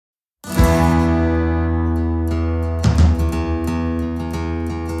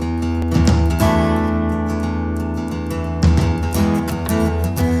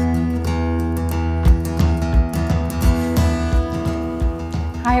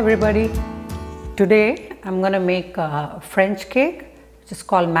everybody. Today I'm going to make a French cake which is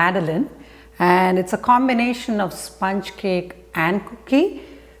called Madeleine, and it's a combination of sponge cake and cookie.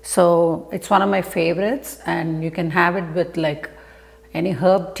 So it's one of my favorites, and you can have it with like any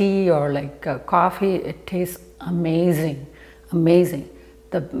herb tea or like coffee. It tastes amazing, amazing.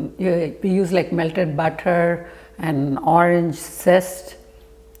 We use like melted butter and orange zest.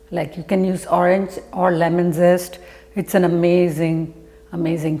 Like you can use orange or lemon zest. It's an amazing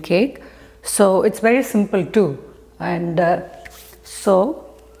cake. So it's very simple too, and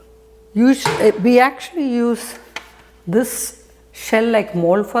we actually use this shell like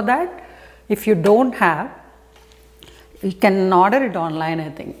mold for that. If you don't have, you can order it online, I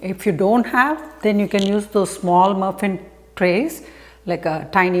think. If you don't have, then you can use those small muffin trays, like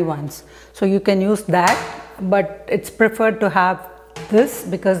tiny ones. So you can use that, but it's preferred to have this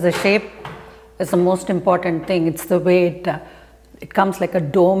because the shape is the most important thing. It's the way it comes like a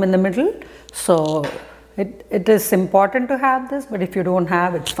dome in the middle. So it is important to have this, but if you don't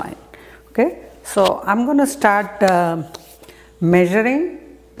have, it's fine. Okay, so I'm going to start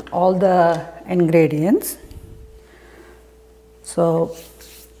measuring all the ingredients. So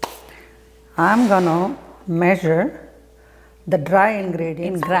I'm going to measure the dry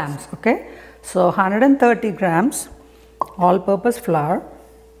ingredients in grams. Okay, so 130 grams all-purpose flour,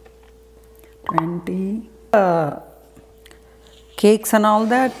 20 cakes and all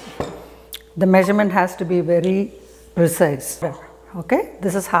that. The measurement has to be very precise. Okay,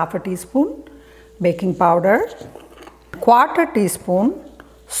 this is half a teaspoon baking powder, quarter teaspoon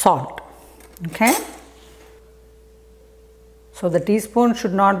salt. Okay, so the teaspoon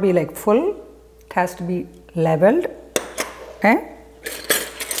should not be like full, it has to be leveled. Okay,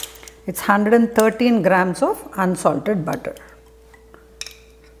 it's 113 grams of unsalted butter.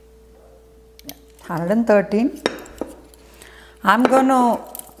 113. I'm going to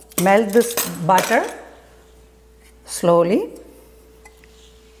melt this butter slowly.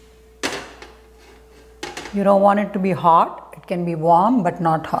 You don't want it to be hot. It can be warm but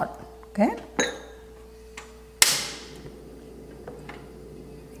not hot. Okay,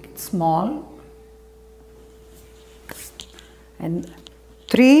 it's small. And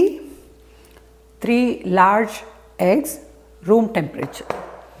three large eggs, room temperature.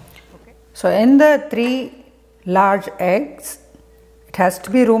 Okay. So in the 3 large eggs, it has to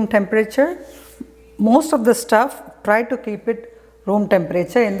be room temperature. Most of the stuff, try to keep it room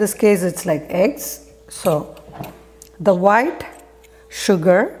temperature. In this case, it's like eggs. So the white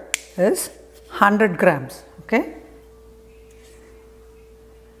sugar is 100 grams. Okay,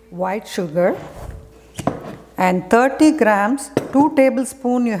 white sugar. And 30 grams, 2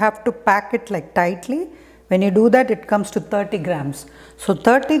 tablespoons, you have to pack it like tightly. When you do that, it comes to 30 grams. So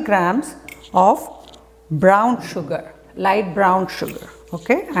 30 grams of brown sugar, light brown sugar.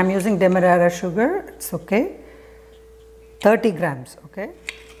 Okay, I'm using Demerara sugar, it's okay. 30 grams, okay.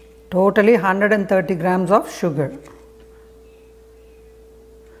 Totally 130 grams of sugar.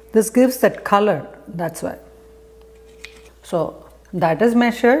 This gives that color, that's why. So that is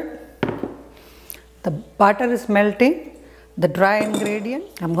measured. The butter is melting, the dry ingredient.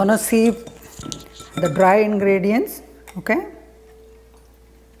 I'm going to sieve the dry ingredients. Okay.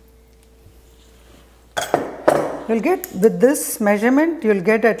 You'll get, with this measurement, you'll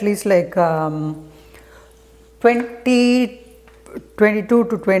get at least like 22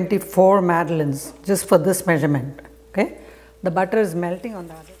 to 24 Madeleines just for this measurement. Okay. The butter is melting on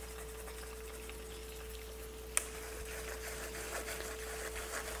the other.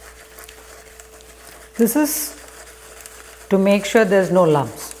 This is to make sure there's no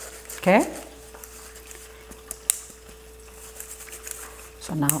lumps. Okay.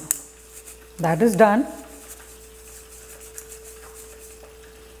 So now that is done.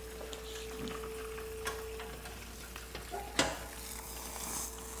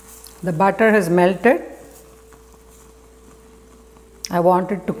 The butter has melted. I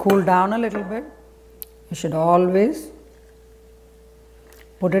want it to cool down a little bit. You should always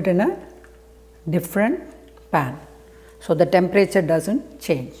put it in a different pan so the temperature doesn't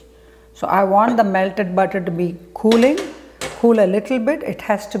change. So I want the melted butter to be cool a little bit. It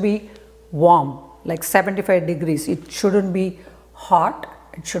has to be warm, like 75 degrees. It shouldn't be hot.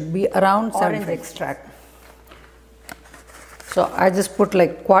 It should be around orange extract. So I just put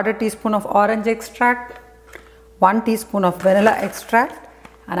like quarter teaspoon of orange extract, 1 teaspoon of vanilla extract,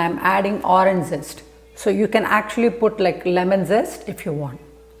 and I'm adding orange zest. So you can actually put like lemon zest if you want.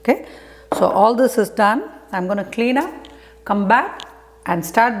 Okay. So all this is done. I'm going to clean up, come back and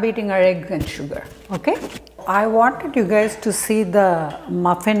start beating our eggs and sugar. Okay. I wanted you guys to see the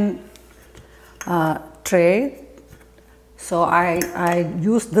muffin tray. So I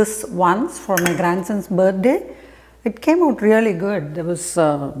used this once for my grandson's birthday. It came out really good. It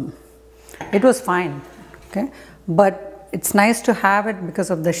was fine, okay, but it's nice to have it because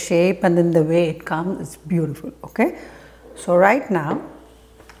of the shape and then the way it comes. It's beautiful, okay. So right now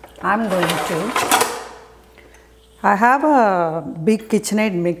I'm going to, I have a big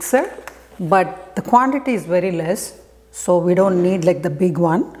KitchenAid mixer, but the quantity is very less, so we don't need like the big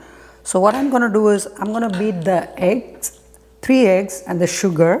one. So what I'm going to do is I'm going to beat the eggs, 3 eggs and the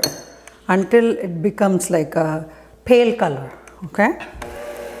sugar until it becomes like a pale color, okay.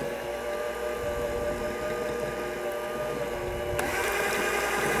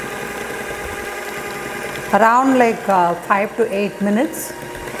 Around like 5 to 8 minutes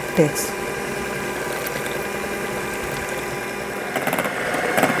it takes.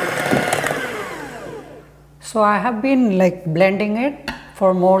 So I have been like blending it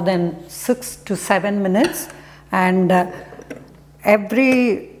for more than 6 to 7 minutes, and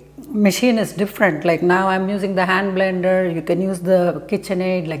every machine is different. Like now I'm using the hand blender, you can use the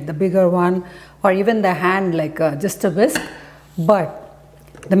KitchenAid like the bigger one, or even the hand like just a whisk. But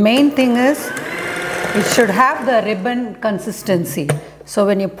the main thing is it should have the ribbon consistency. So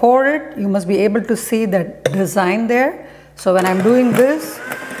when you pour it, you must be able to see the design there. So when I'm doing this,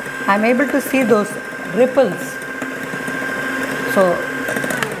 I'm able to see those ripples. So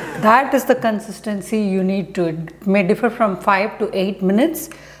that is the consistency you need to. It may differ from 5 to 8 minutes.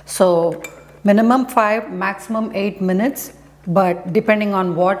 So minimum 5, maximum 8 minutes, but depending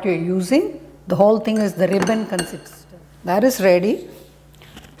on what you're using, the whole thing is the ribbon consistency. That is ready.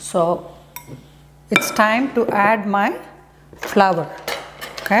 So it's time to add my flour,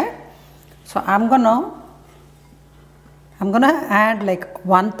 okay. So I'm gonna add like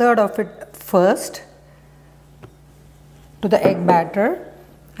 1/3 of it first to the egg batter,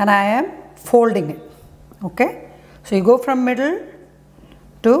 and I am folding it, okay. So you go from middle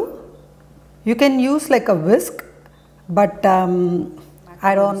to, you can use like a whisk, but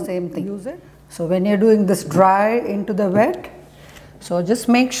I don't use it. So when you're doing this dry into the wet, so just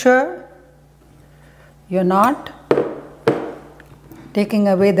make sure you're not taking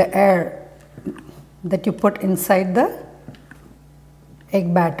away the air that you put inside the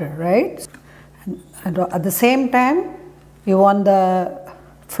egg batter, right? And at the same time, you want the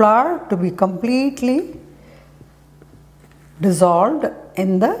flour to be completely dissolved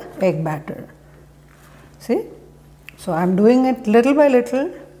in the egg batter. See? So I'm doing it little by little.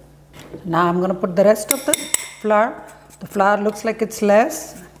 Now I'm going to put the rest of the flour. The flour looks like it's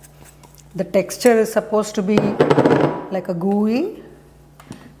less. The texture is supposed to be like a gooey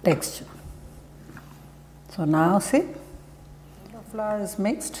texture. So now see, the flour is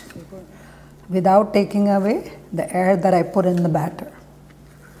mixed without taking away the air that I put in the batter.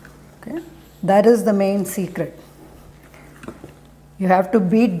 Okay, that is the main secret. You have to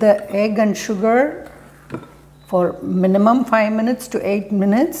beat the egg and sugar for minimum 5 minutes to 8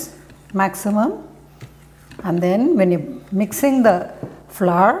 minutes maximum, and then when you're mixing the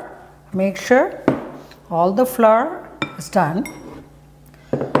flour, make sure all the flour is done.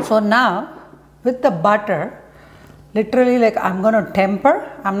 So now with the butter, literally like I'm going to temper.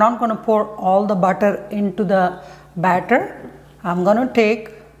 I'm not going to pour all the butter into the batter. I'm going to take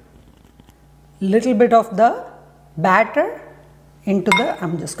little bit of the batter into the,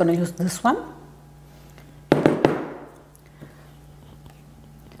 I'm just going to use this one.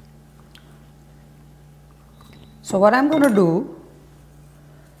 So what I'm going to do,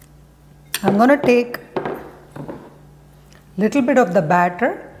 I'm going to take little bit of the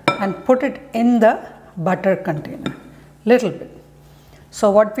batter and put it in the butter container, little bit.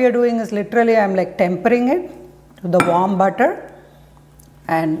 So what we are doing is literally I'm like tempering it to the warm butter,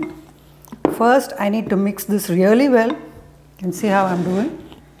 and first I need to mix this really well. You can see how I'm doing.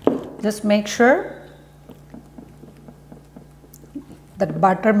 Just make sure that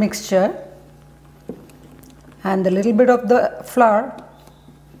butter mixture and the little bit of the flour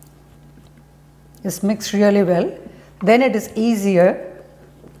is mixed really well. Then it is easier.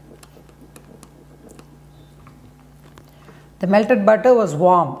 The melted butter was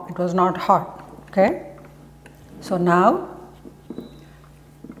warm, it was not hot, okay. So now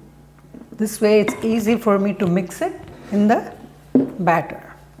this way it's easy for me to mix it in the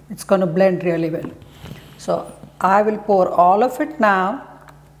batter. It's going to blend really well. So I will pour all of it now.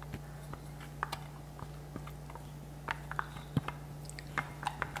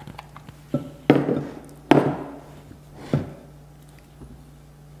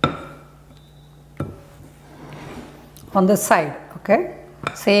 On the side, okay,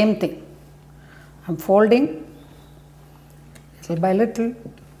 same thing. I'm folding little by little.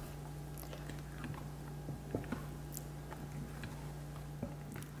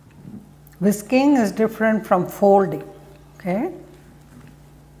 Whisking is different from folding. Okay.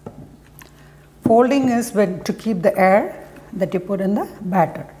 Folding is when to keep the air that you put in the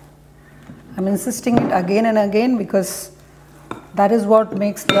batter. I'm insisting it again and again because that is what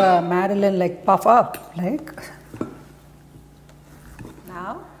makes the Madeleine like puff up. Like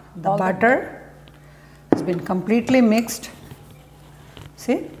now the butter has been completely mixed.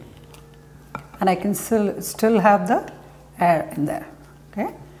 See, and I can still have the air in there.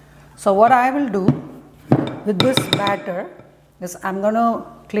 Okay. So what I will do with this batter is I'm going to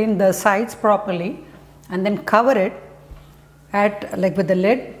clean the sides properly and then cover it at like with the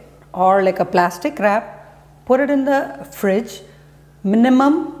lid or like a plastic wrap, put it in the fridge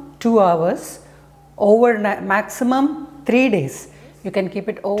minimum 2 hours, overnight maximum 3 days. You can keep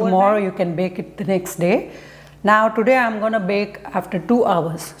it overnight. Tomorrow you can bake it the next day. Now today I'm going to bake after 2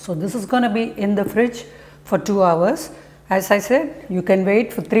 hours. So this is going to be in the fridge for 2 hours. As I said, you can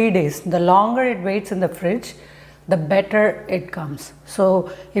wait for 3 days. The longer it waits in the fridge, the better it comes.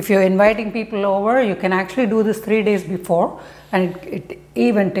 So if you're inviting people over, you can actually do this 3 days before and it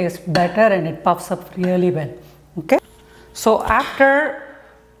even tastes better and it puffs up really well. Okay. So after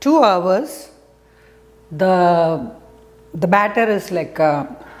 2 hours, the batter is like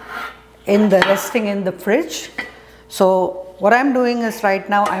resting in the fridge. So what I'm doing is right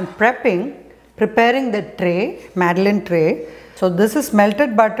now I'm preparing the tray, Madeleine tray. So this is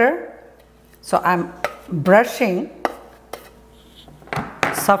melted butter. So I'm brushing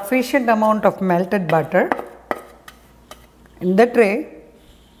sufficient amount of melted butter in the tray.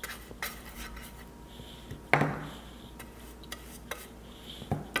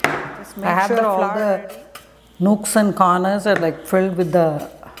 Just make sure all the nooks and corners are like filled with the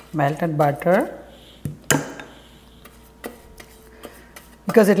melted butter,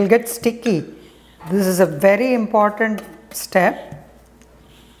 because it will get sticky. This is a very important step.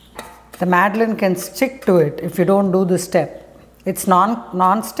 The Madeleine can stick to it if you don't do this step. It's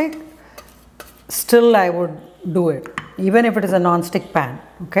non-stick, still I would do it, even if it is a non-stick pan.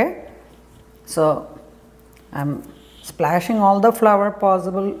 Okay. So I'm splashing all the flour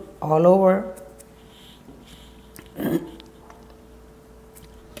possible all over.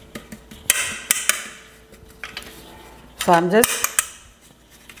 So I'm just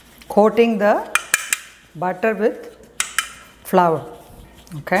coating the butter with flour.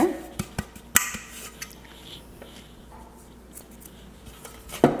 Okay.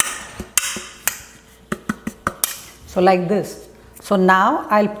 So like this. So now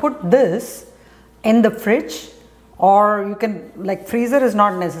I'll put this in the fridge, or you can, like, freezer is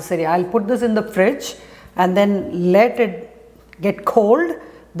not necessary. I'll put this in the fridge and then let it get cold.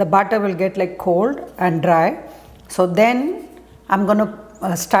 The butter will get like cold and dry. So then I'm going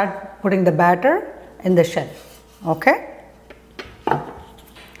to start putting the batter in the shell. Okay.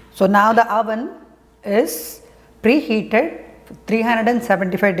 So now the oven is preheated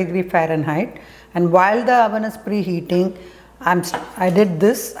 375 degree Fahrenheit, and while the oven is preheating, I did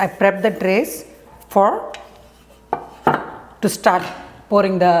this. I prepped the trays to start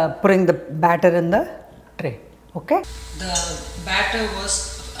putting the batter in the tray. Okay. The batter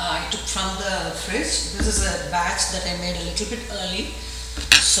was I took from the fridge. This is a batch that I made a little bit early.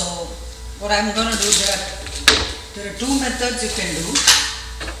 So what I'm going to do, there are two methods you can do.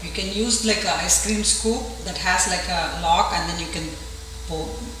 You can use like an ice cream scoop that has like a lock, and then you can put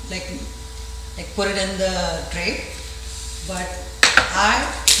it in the tray. But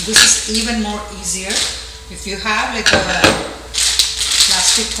this is even more easier. If you have like a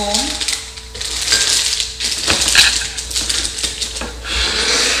plastic cone,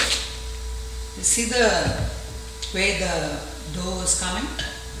 you see the way the dough is coming,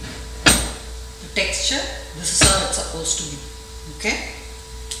 the texture, this is how it's supposed to be. Okay.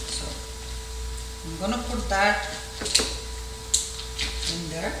 So I'm going to put that in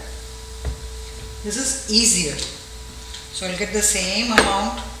there. This is easier. So I'll get the same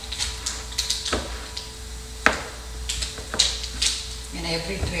amount in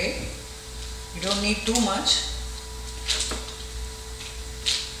every tray. You don't need too much.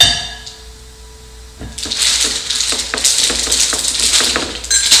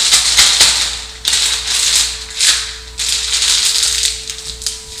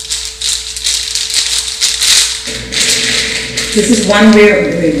 This is one way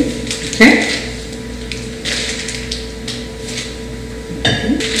of doing it. Okay.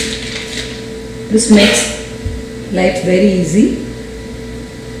 This makes life very easy.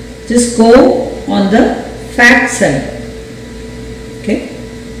 Just go on the fat side. Okay.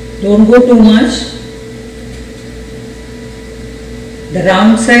 Don't go too much. The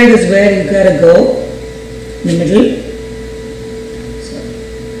round side is where you gotta go, in the middle. So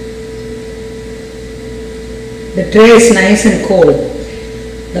The tray is nice and cold.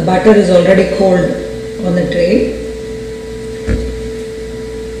 The butter is already cold on the tray.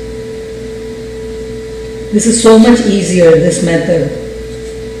 This is so much easier, this method.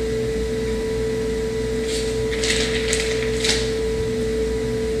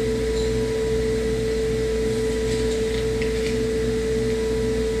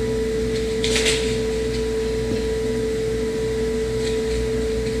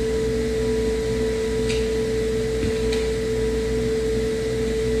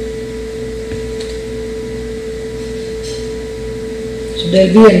 There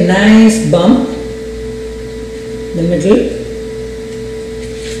will be a nice bump in the middle.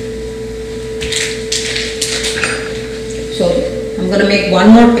 So I'm going to make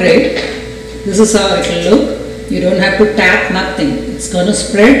one more tray. This is how it will look. You don't have to tap, nothing. It's going to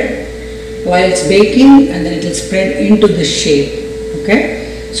spread while it's baking, and then it will spread into this shape.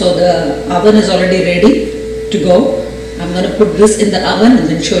 Okay. So the oven is already ready to go. I'm going to put this in the oven and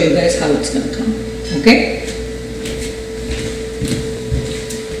then show you guys how it's going to come. Okay.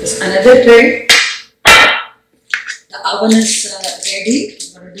 Another tray. The oven is ready.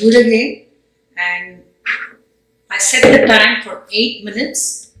 I'm going to do it again, and I set the time for 8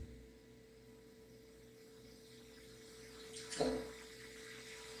 minutes.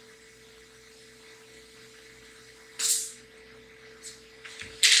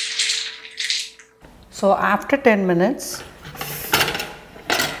 So after 10 minutes,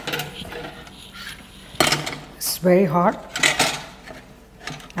 it's very hot.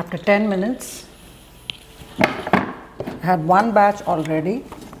 After 10 minutes, I had one batch already.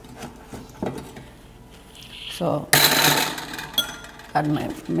 So, add my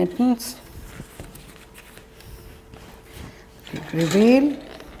mittens, reveal,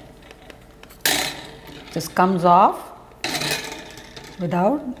 just comes off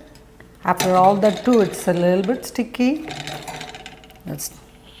without, after all that too, it's a little bit sticky.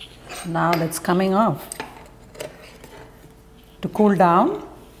 Now that's coming off. To cool down.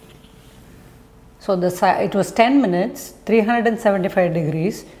 So it was 10 minutes, 375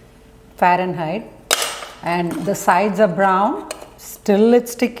 degrees Fahrenheit, and the sides are brown, still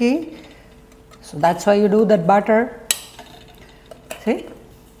it's sticky. So that's why you do that butter. See,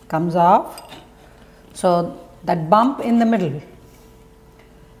 comes off. So that bump in the middle.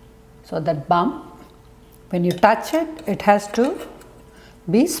 So that bump, when you touch it, it has to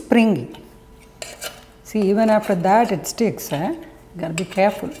be springy. See, even after that it sticks, you gotta be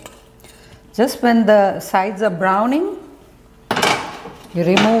careful. Just when the sides are browning, you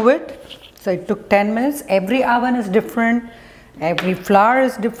remove it. So it took 10 minutes. Every oven is different, every flour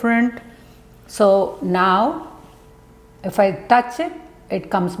is different. So now, if I touch it, it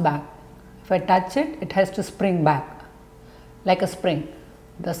comes back. If I touch it, it has to spring back, like a spring.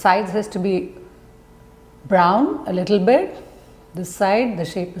 The sides has to be brown a little bit. This side, the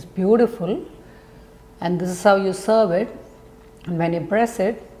shape is beautiful. And this is how you serve it. And when you press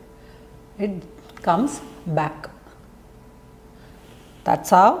it, it comes back.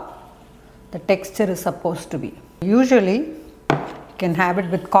 That's how the texture is supposed to be. Usually, you can have it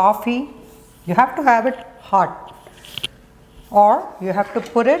with coffee. You have to have it hot. Or you have to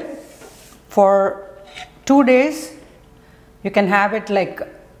put it for 2 days. You can have it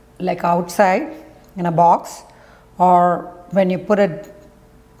like outside in a box. Or when you put it,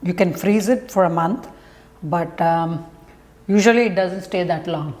 you can freeze it for a month. But usually it doesn't stay that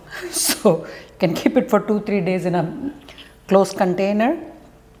long. So you can keep it for 2-3 days in a closed container,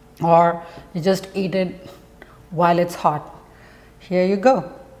 or you just eat it while it's hot. Here you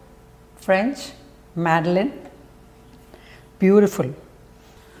go. French Madeleine. Beautiful.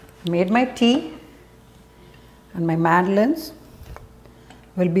 Made my tea, and my Madelines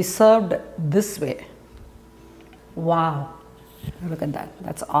will be served this way. Wow. Look at that.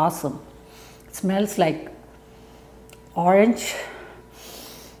 That's awesome. It smells like orange,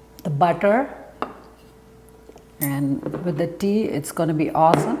 the butter, and with the tea, it's going to be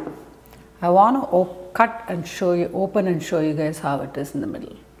awesome. I want to cut and show you, open and show you guys how it is in the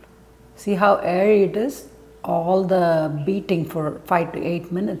middle. See how airy it is? All the beating for 5 to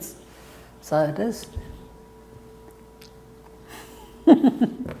 8 minutes. So it is.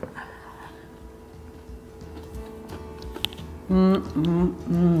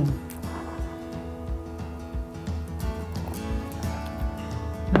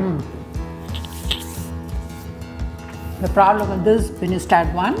 The problem with this, when you start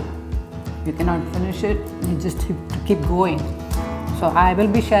one, you cannot finish it, you just keep going. So I will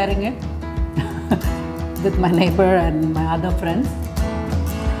be sharing it with my neighbor and my other friends.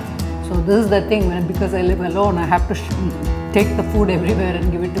 So this is the thing, because I live alone, I have to take the food everywhere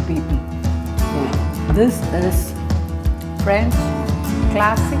and give it to people. So This is French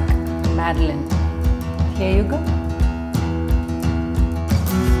classic Madeleine. Here you go.